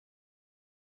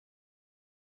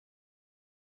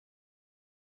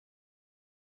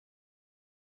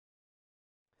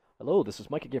Hello, this is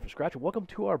Mike at GameFromScratch, and welcome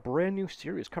to our brand new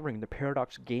series covering the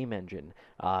Paradox game engine.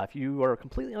 If you are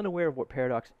completely unaware of what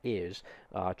Paradox is,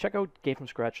 check out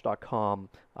GameFromScratch.com.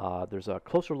 There's a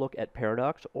closer look at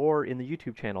Paradox, or in the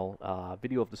YouTube channel,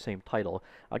 video of the same title.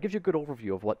 Gives you a good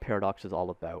overview of what Paradox is all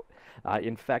about.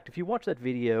 In fact, if you watch that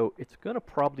video, it's going to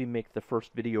probably make the first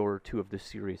video or two of this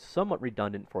series somewhat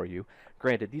redundant for you.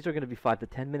 Granted, these are going to be 5 to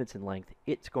 10 minutes in length.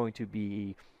 It's going to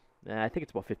be I think it's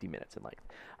about 50 minutes in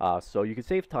length. So you can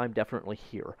save time definitely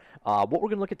here. What we're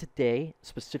going to look at today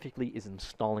specifically is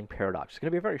installing Paradox. It's going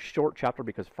to be a very short chapter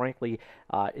because frankly,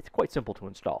 it's quite simple to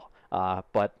install.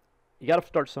 But you got to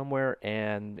start somewhere,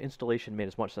 and installation made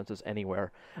as much sense as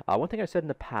anywhere. One thing I said in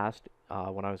the past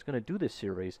when I was going to do this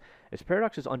series is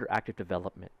Paradox is under active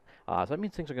development. So that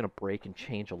means things are going to break and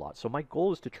change a lot. So my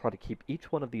goal is to try to keep each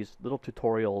one of these little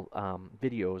tutorial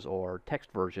videos or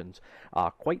text versions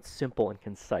quite simple and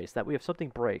concise. That way if something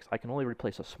breaks, I can only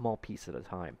replace a small piece at a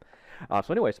time.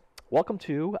 So anyways, welcome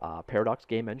to Paradox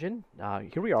Game Engine.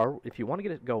 Here we are. If you want to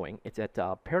get it going, it's at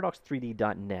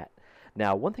paradox3d.net.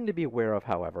 Now, one thing to be aware of,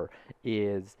 however,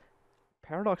 is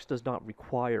Paradox does not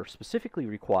specifically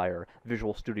require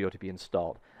Visual Studio to be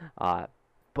installed,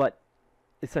 but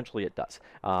essentially it does.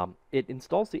 It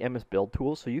installs the MS Build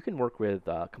tool, so you can work with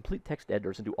complete text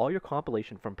editors and do all your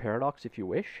compilation from Paradox if you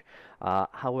wish.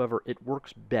 However, it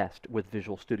works best with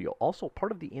Visual Studio. Also,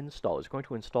 part of the install is going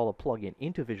to install a plugin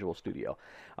into Visual Studio.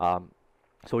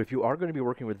 So if you are going to be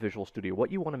working with Visual Studio,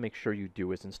 what you want to make sure you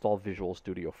do is install Visual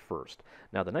Studio first.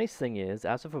 Now, the nice thing is,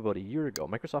 as of about a year ago,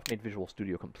 Microsoft made Visual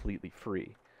Studio completely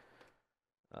free.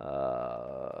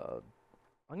 I'm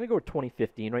going to go with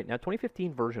 2015 right now.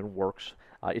 2015 version works.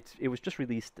 It was just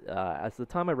released, as the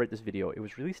time I write this video, it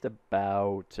was released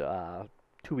about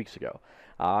 2 weeks ago.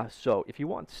 So if you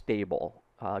want stable,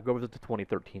 go with the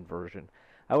 2013 version.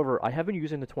 However, I have been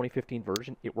using the 2015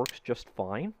 version. It works just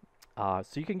fine.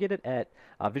 So you can get it at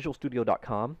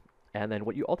visualstudio.com, and then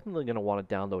what you ultimately going to want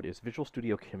to download is Visual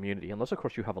Studio Community, unless of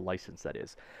course you have a license, that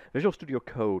is. Visual Studio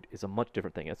Code is a much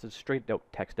different thing. It's a straight out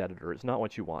text editor. It's not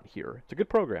what you want here. It's a good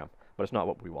program, but it's not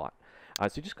what we want. So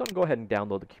you're just going to go ahead and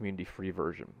download the community free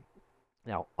version.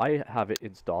 Now, I have it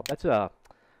installed. That's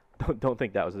don't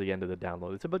think that was the end of the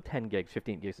download. It's about 10 gigs,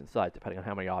 15 gigs in size, depending on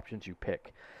how many options you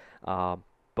pick.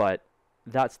 But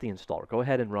that's the installer. Go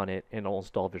ahead and run it, and it'll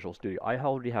install Visual Studio. I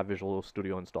already have Visual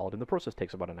Studio installed, and the process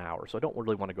takes about an hour, so I don't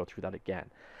really want to go through that again.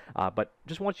 But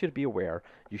just want you to be aware,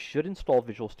 you should install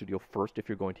Visual Studio first if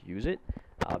you're going to use it.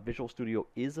 Visual Studio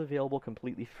is available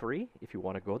completely free if you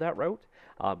want to go that route.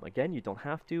 Again, you don't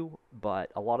have to,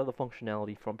 but a lot of the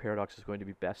functionality from Paradox is going to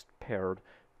be best paired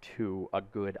to a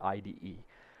good IDE.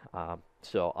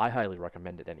 So I highly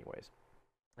recommend it anyways.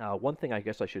 One thing I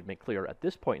guess I should make clear at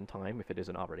this point in time, if it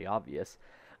isn't already obvious,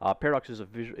 Paradox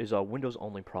is a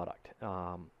Windows-only product.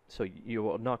 So you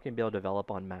are not going to be able to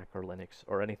develop on Mac or Linux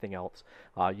or anything else.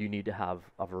 You need to have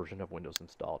a version of Windows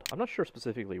installed. I'm not sure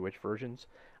specifically which versions.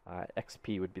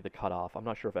 XP would be the cutoff. I'm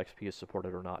not sure if XP is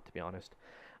supported or not, to be honest.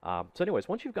 So anyways,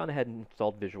 once you've gone ahead and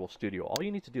installed Visual Studio, all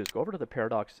you need to do is go over to the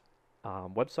Paradox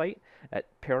website at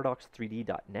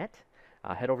paradox3d.net,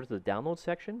 head over to the download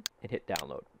section, and hit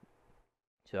download.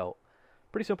 So,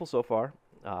 pretty simple so far.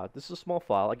 This is a small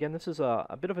file. Again, this is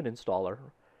a bit of an installer.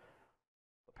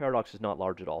 Paradox is not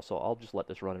large at all, so I'll just let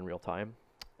this run in real time.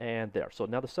 And there. So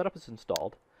now the setup is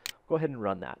installed. Go ahead and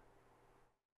run that.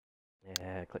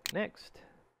 And click Next.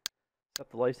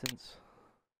 Accept the license.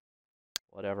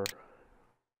 Whatever.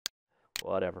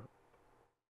 Whatever.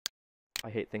 I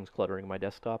hate things cluttering my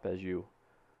desktop, as you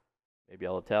may be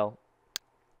able to tell.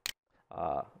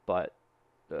 But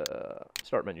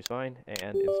start menu's fine,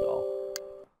 and install.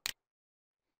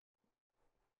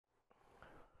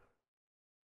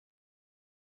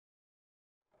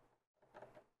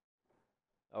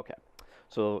 Okay,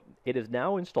 so it is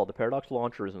now installed. The Paradox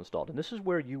launcher is installed, and this is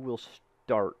where you will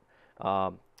start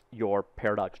your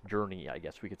Paradox journey, I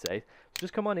guess we could say. So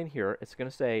just come on in here. It's going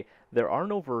to say there are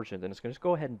no versions, and it's going to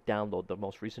go ahead and download the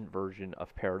most recent version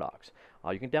of Paradox.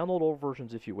 You can download old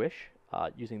versions if you wish,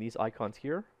 using these icons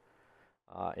here.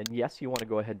 And yes, you want to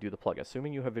go ahead and do the plug,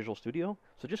 assuming you have Visual Studio.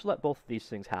 So just let both of these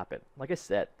things happen. Like I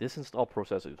said, this install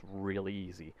process is really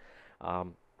easy.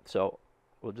 So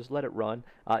we'll just let it run.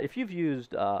 If you've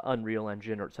used Unreal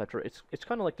Engine or etc., it's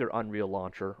kind of like their Unreal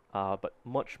launcher, but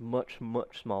much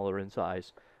smaller in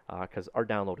size, because our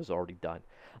download is already done.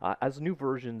 As new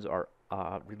versions are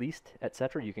released,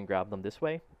 etc., you can grab them this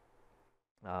way.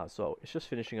 So it's just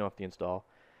finishing off the install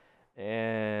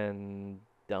and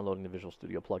downloading the Visual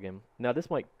Studio plugin. Now this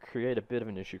might create a bit of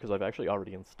an issue because I've actually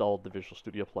already installed the Visual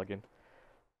Studio plugin,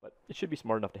 but it should be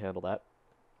smart enough to handle that.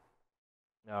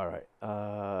 All right,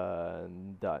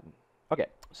 done. Okay,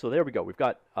 so there we go. We've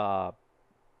got,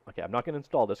 okay, I'm not going to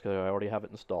install this because I already have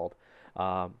it installed.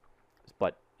 Um,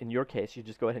 but in your case, you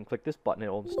just go ahead and click this button. It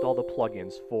will install the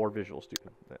plugins for Visual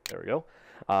Studio. There we go.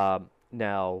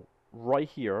 Now, right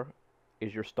here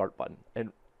is your start button.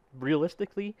 And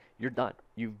realistically, you're done.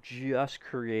 You've just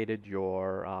created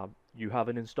your, you have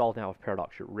it installed now of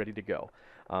Paradox. You're ready to go.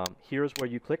 Here's where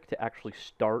you click to actually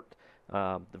start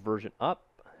the version up.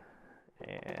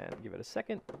 And give it a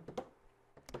second.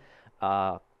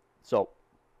 So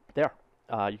there.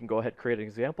 You can go ahead, create an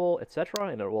example, etc.,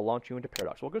 and it will launch you into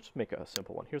Paradox. We'll just make a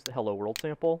simple one. Here's the Hello World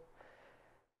sample.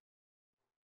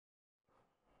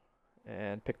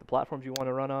 And pick the platforms you want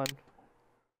to run on.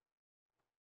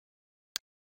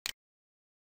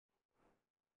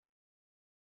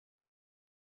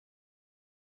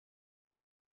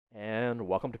 And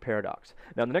welcome to Paradox.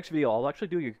 Now in the next video, I'll actually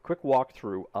do a quick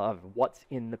walkthrough of what's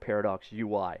in the Paradox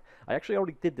UI. I actually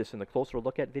already did this in the closer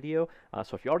look at video,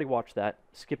 so if you already watched that,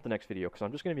 skip the next video, because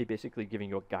I'm just going to be basically giving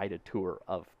you a guided tour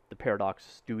of the Paradox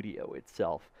Studio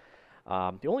itself.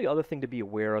 The only other thing to be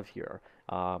aware of here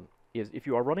is if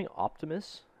you are running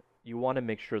Optimus, you want to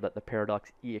make sure that the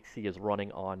Paradox EXE is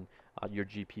running on your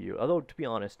GPU. Although, to be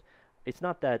honest, it's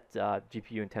not that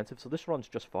GPU intensive, so this runs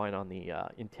just fine on the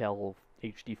Intel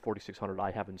HD 4600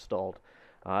 I have installed.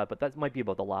 But that might be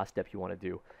about the last step you want to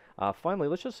do. Finally,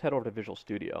 let's just head over to Visual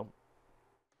Studio.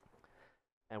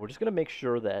 And we're just going to make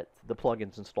sure that the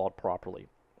plugin's installed properly.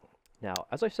 Now,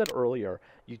 as I said earlier,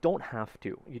 you don't have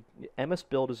to. MS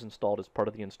Build is installed as part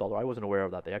of the installer. I wasn't aware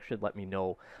of that. They actually let me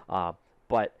know.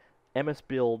 But MS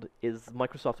Build is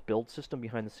Microsoft's build system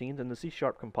behind the scenes, and the C#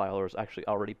 compiler is actually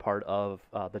already part of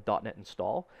the .NET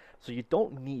install. So you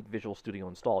don't need Visual Studio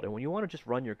installed. And when you want to just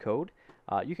run your code,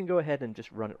 you can go ahead and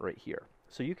just run it right here.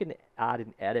 So you can add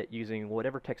and edit using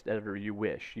whatever text editor you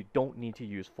wish. You don't need to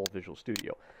use full Visual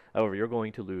Studio. However, you're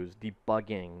going to lose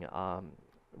debugging,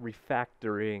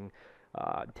 refactoring,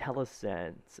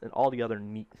 IntelliSense, and all the other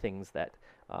neat things that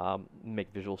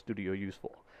make Visual Studio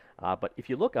useful. But if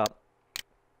you look up,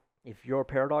 if your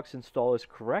Paradox install is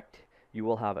correct, you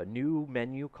will have a new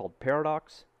menu called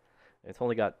Paradox. It's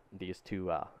only got these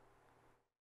two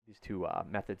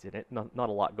methods in it, not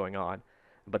a lot going on,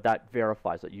 but that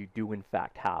verifies that you do in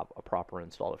fact have a proper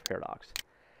install of Paradox.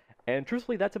 And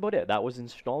truthfully, that's about it. That was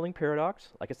installing Paradox.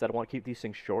 Like I said, I want to keep these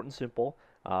things short and simple.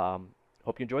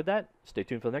 Hope you enjoyed that. Stay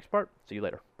tuned for the next part. See you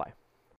later. Bye.